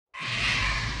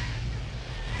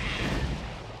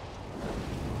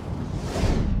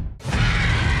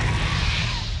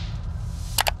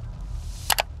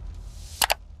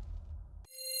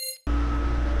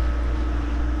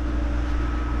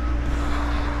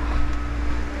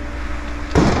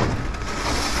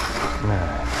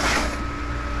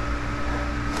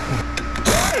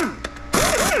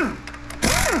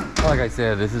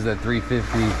said, this is that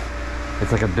 350.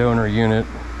 It's like a donor unit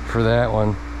for that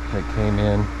one that came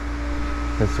in.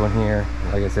 This one here,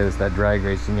 like I said, it's that drag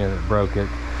racing unit that broke it.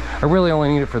 I really only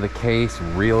need it for the case,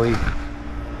 really.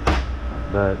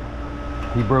 But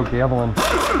he broke the other one.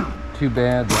 Too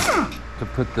bad to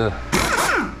put the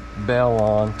bell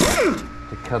on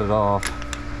to cut it off.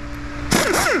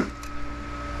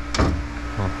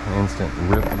 Instant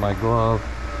rip of my glove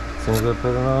as soon as I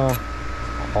put it on.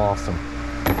 It's awesome.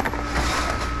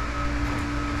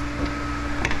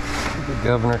 Get the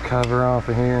governor cover off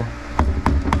of here.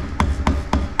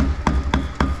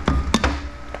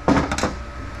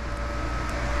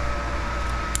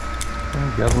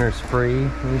 And governor's free.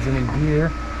 Needs any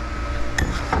gear.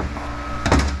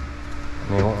 I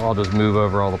mean, I'll just move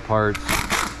over all the parts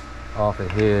off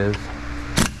of his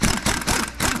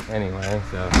anyway,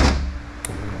 so it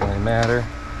doesn't really matter.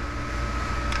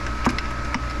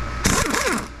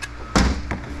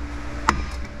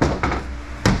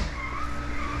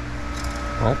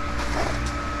 What?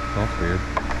 That's weird.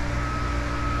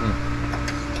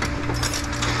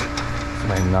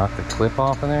 Somebody knocked the clip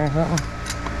off in there or something?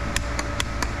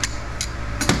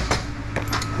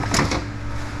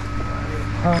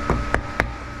 Huh?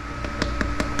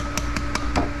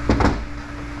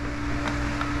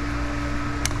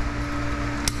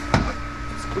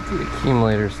 The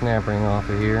accumulator snap ring off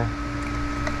of here.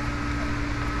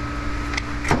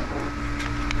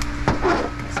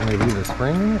 Somebody leave the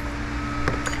spring in it?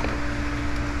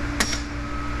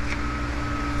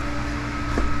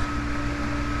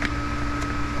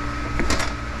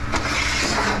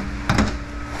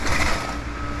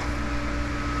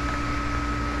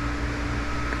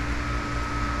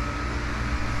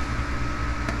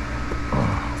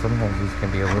 Sometimes these can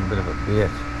be a little bit of a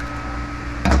bitch.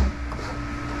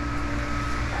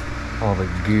 All the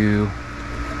goo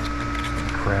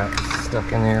crap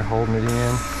stuck in there holding it in.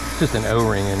 It's just an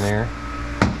O-ring in there.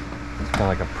 It's kind of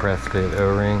like a press fit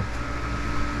O-ring.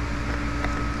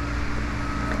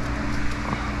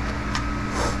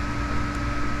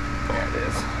 There it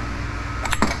is.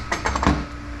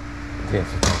 Yeah,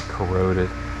 it's just corroded.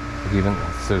 Even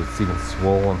so, it's even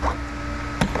swollen.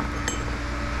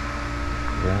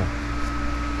 Yeah.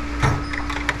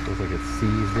 Feels like it's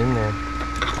seized in there.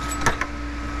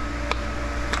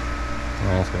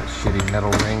 And it's got shitty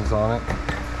metal rings on it.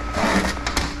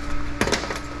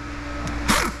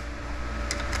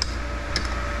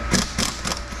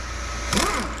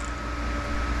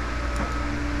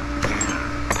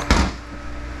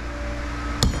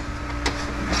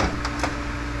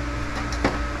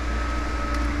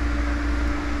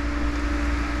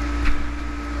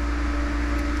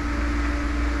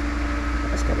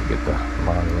 Just gotta get the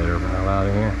modulator valve out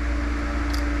of here.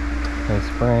 Nice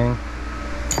spring.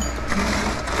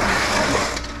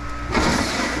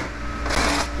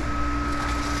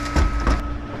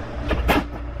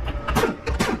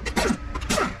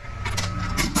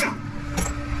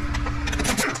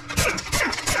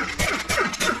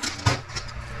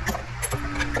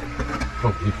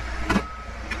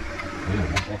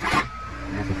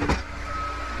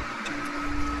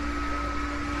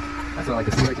 That's what I like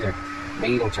to see right there.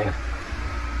 Made in China.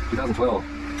 2012.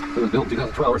 If it was built in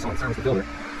 2012 or someone serviced the builder.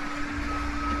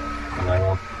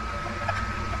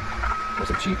 Or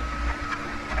some cheap.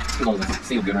 As long as it's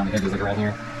sealed good around the edges like around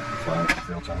here. It's fine. It's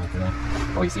real China today.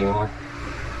 All you see anymore.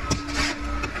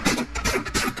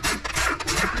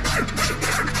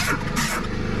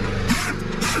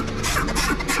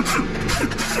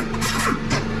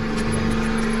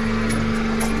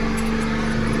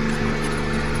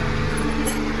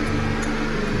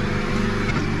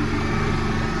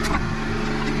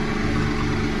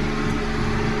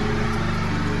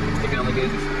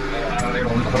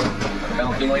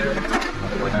 Accumulator.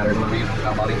 Nothing really matters what we use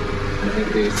without body. Just need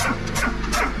the case.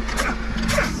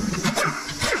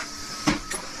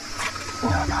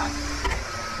 Oh god.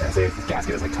 Yeah, see, this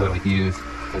gasket is like totally fused.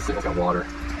 It's sitting like water.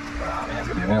 Oh man, it's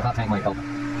gonna be a hot tank might help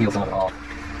heal some of it off.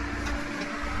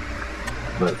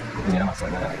 But yeah, I'm not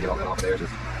saying that. I can get all that off there. It's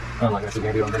just I'm not gonna sit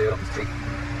here and do it on video. It'll just take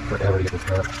forever to get this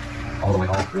stuff all the way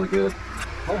off really good.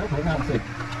 Oh, hopefully not. Let's see.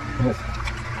 Yes.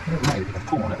 It might if you can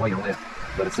pull on it while you lift.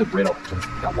 But it's so brittle, it's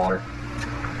got water.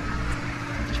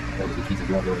 Those are the pieces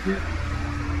you won't be able to get.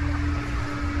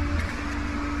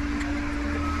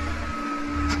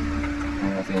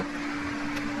 And that's it.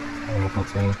 And we'll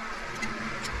see.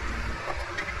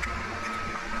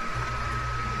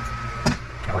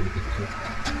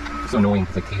 It's so annoying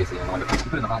because the key is the annoying. If you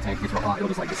put it in the hot tank, it gets real hot, it'll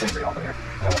just like disintegrate off of there.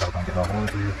 And we'll help on getting off 1,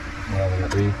 2, and we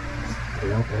got 3.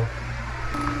 There we go.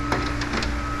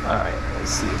 Alright,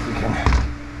 let's see if we can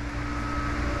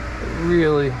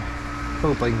really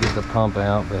hope I can get the pump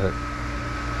out, but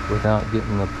without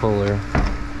getting the puller.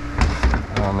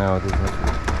 I don't know if this much.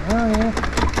 Oh yeah.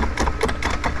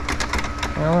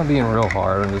 I'm not being real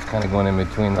hard. I'm just kind of going in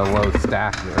between the low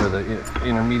stack there, or the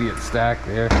intermediate stack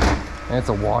there. And it's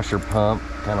a washer pump,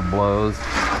 kind of blows.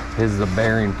 His is a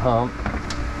bearing pump.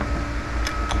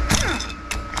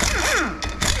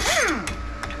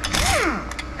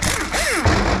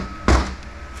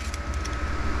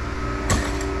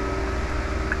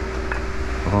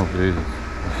 Oh Jesus.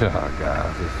 Oh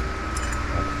God, just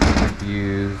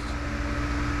confused.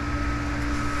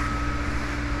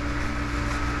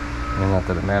 And not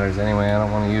that it matters anyway, I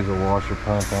don't want to use a washer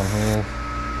pump on his.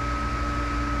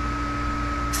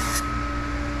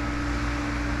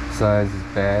 Size is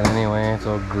bad anyway, it's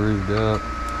all grooved up.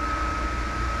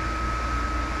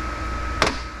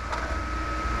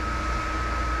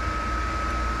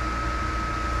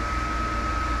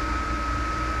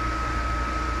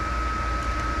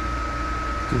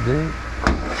 Too big.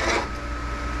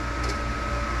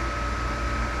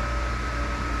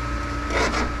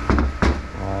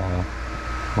 Wow.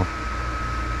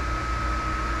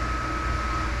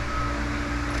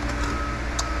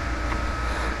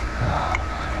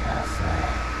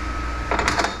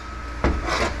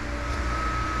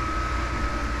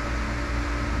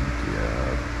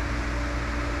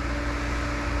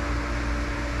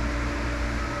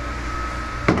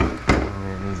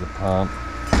 It needs a pump.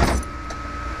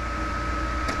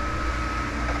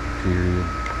 Period.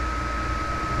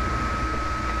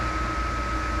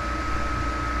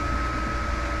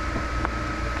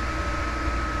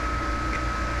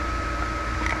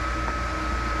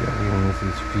 Even this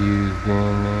is fused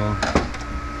in, man.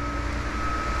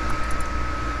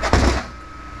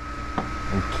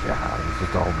 And God, it's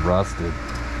just all rusted.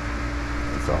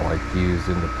 It's all like fused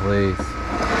into place.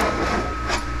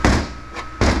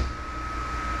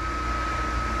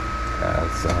 God,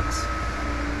 it sucks.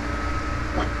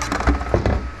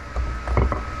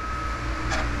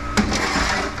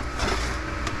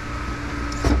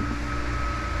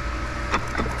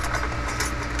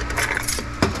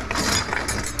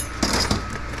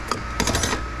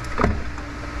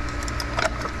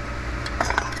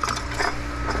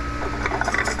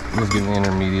 Just getting the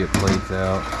intermediate plates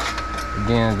out.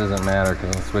 Again, it doesn't matter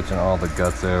because I'm switching all the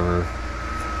guts over.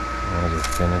 And I just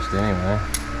finished anyway.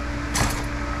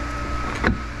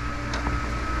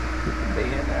 Get the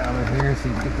band out of here so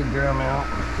you can get the drum out.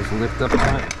 Just lift up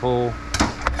on it, pull.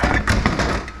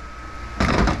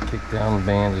 Kick down the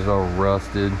band, it's all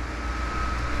rusted.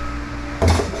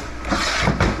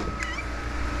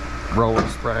 Roller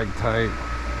sprag tight.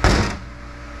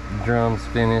 Drum's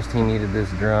finished. He needed this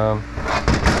drum.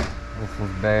 This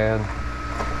one's bad.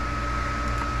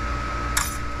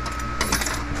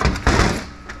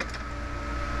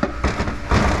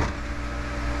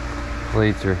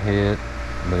 Plates are hit,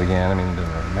 but again, I mean, it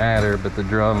doesn't really matter. But the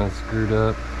drum is screwed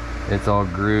up. It's all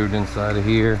grooved inside of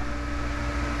here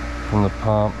from the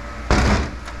pump.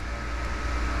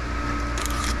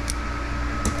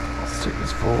 Let's check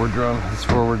his forward drum. His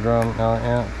forward drum. Oh,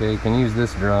 yeah, okay, you can use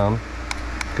this drum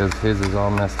because his is all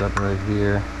messed up right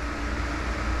here.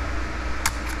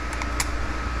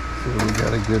 So we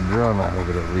got a good drum out of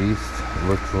it at least, it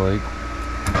looks like.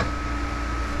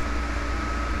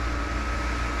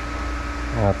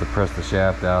 I'll have to press the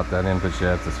shaft out. That input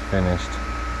shaft is finished.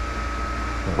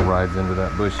 It rides into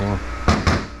that bushing.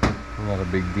 Not a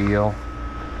big deal.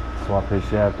 Swap his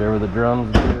shaft over. The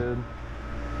drum's good.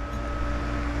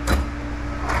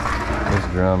 This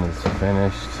drum is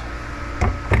finished.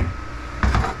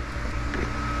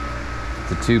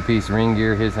 It's a 2-piece ring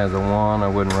gear. His has a 1. I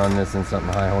wouldn't run this in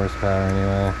something high horsepower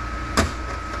anyway.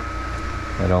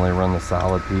 I'd only run the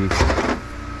solid piece.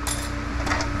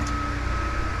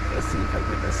 Let's see if I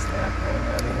get this snap ring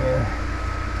out of here.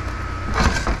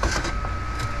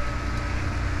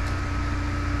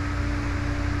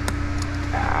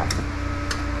 I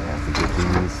have to get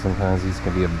these. Sometimes these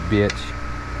can be a bitch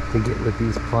to get with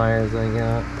these pliers I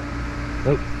got.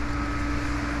 Nope.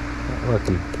 Not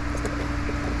lucky.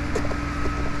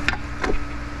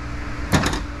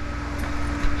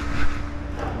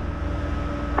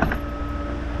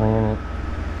 Planet.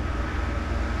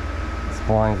 His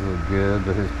splines look good,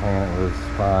 but his planet was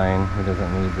fine. He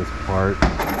doesn't need this part.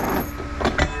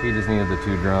 He just needed the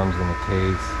 2 drums in the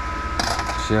case.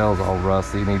 Shell's all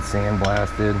rusty, needs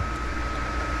sandblasted.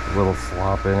 A little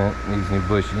slop in it. Needs new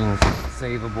bushings.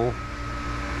 Savable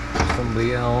for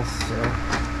somebody else or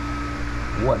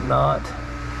whatnot.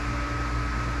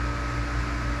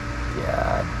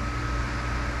 God.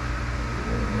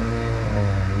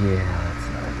 Yeah, that's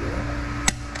not good.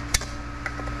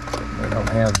 They don't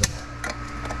have the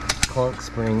clunk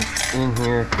spring in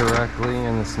here correctly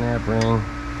in the snap ring.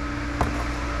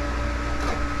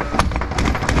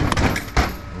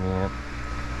 Yeah.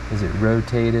 Is it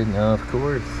rotated? No, of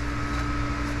course.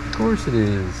 Of course it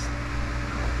is.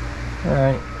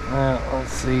 Alright, well,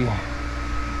 let's see.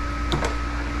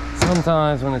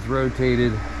 Sometimes when it's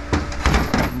rotated, you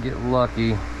can get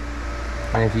lucky.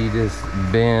 And if you just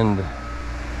bend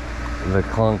the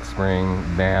clunk spring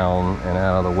down and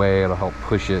out of the way, it'll help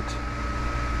push it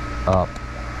up.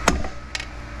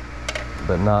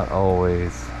 But not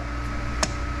always.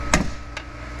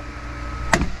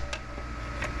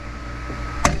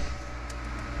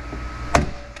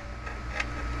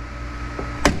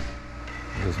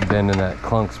 Just bending that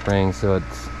clunk spring so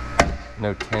it's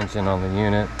no tension on the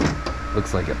unit.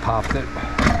 Looks like it popped it,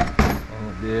 and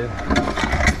it did.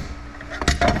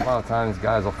 A lot of times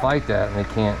guys will fight that and they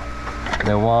can't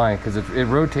know why, because it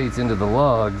rotates into the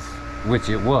lugs, which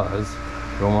it was.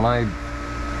 But when I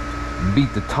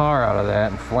beat the tar out of that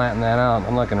and flatten that out,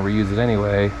 I'm not going to reuse it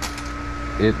anyway,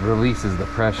 it releases the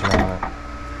pressure on it.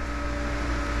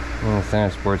 And the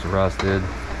center sport's rusted,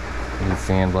 needs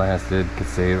sandblasted, could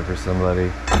save it for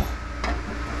somebody.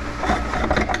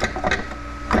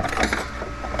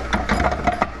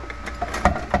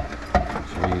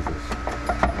 Jesus.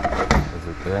 Is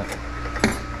it that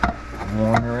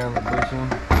worn around the bushing?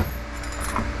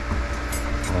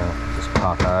 No, just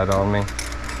cockeyed on me.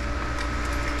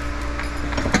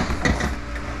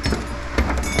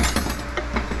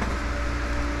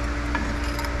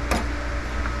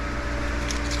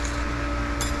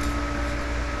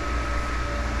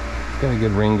 Got a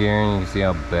good ring gearing. You can see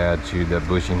how bad chewed that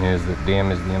bushing is that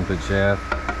damaged the input shaft.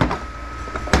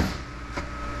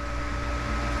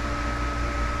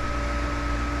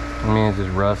 I mean, it's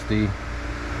just rusty.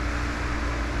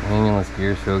 Ambulance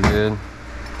gears feel good.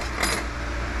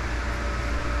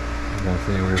 I was gonna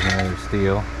say where's another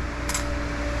steel.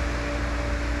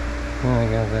 Yeah, I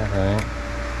got that right.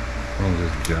 And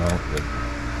just junk, but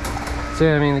so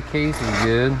yeah, I mean the case is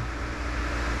good.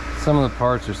 Some of the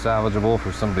parts are salvageable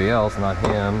for somebody else, not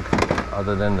him,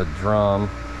 other than the drum,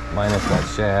 minus that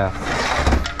shaft.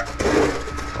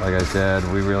 Like I said,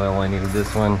 we really only needed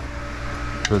this one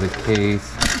for the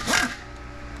case.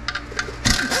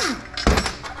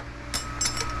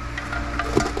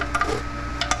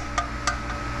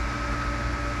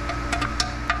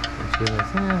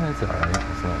 Yeah, that's alright.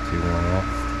 It's not too worn out.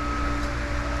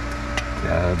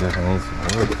 Yeah, it definitely needs some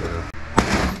work though.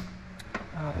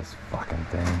 Oh, this fucking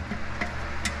thing.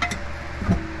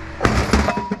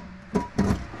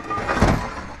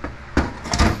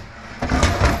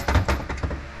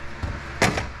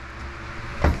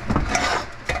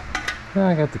 Well,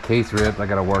 I got the case ripped. I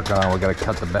gotta work on it. We gotta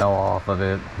cut the bell off of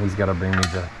it. He's gotta bring me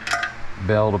the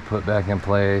bell to put back in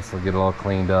place. I'll get it all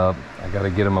cleaned up. I gotta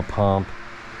get him a pump.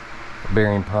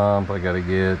 Bearing pump. I gotta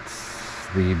get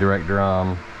the direct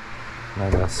drum. I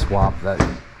gotta swap that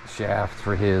shaft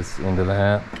for his into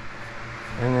that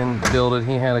and then build it.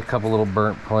 He had a couple little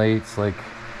burnt plates, like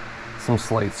some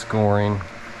slight scoring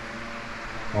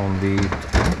on the,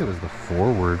 I think it was the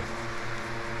forward.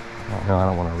 I don't know, I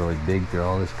don't want to really dig through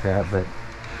all this crap, but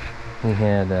he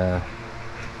had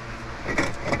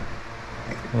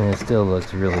and it still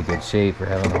looks really good shape for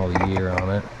having a whole year on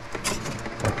it.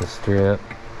 Got the strip.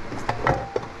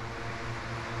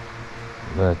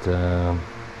 But I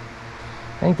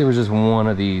think there was just one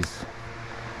of these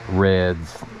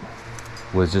reds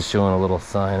was just showing a little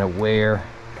sign of wear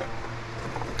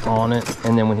on it,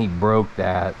 and then when he broke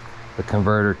that, the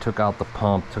converter took out the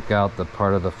pump, took out the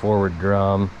part of the forward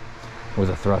drum where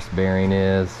the thrust bearing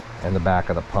is, and the back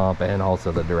of the pump, and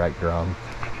also the direct drum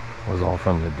was all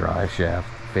from the drive shaft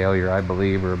failure, I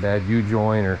believe, or a bad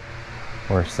U-joint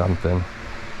or something.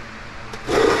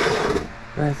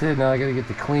 That's it. Now I gotta get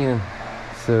to cleaning.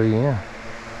 So yeah,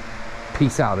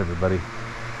 peace out everybody.